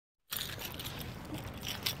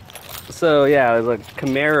So yeah, there's a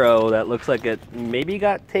Camaro that looks like it maybe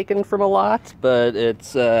got taken from a lot, but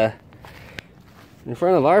it's in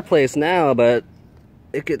front of our place now, but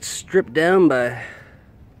it gets stripped down by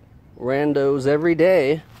randos every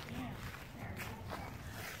day.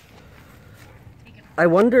 I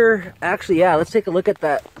wonder, actually, yeah, let's take a look at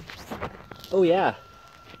that. Oh yeah.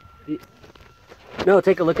 No,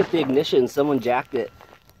 take a look at the ignition. Someone jacked it.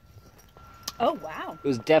 Oh, wow. It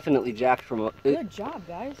was definitely jacked from a... Good job,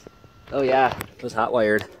 guys. Oh yeah, it was hot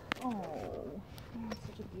wired. Oh, that's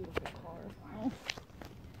such a beautiful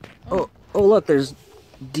car. Oh look, there's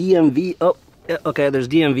DMV. Oh, yeah, okay, there's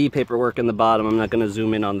DMV paperwork in the bottom. I'm not going to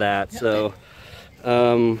zoom in on that. So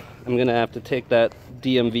I'm going to have to take that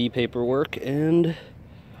DMV paperwork and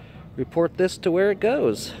report this to where it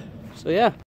goes. So yeah.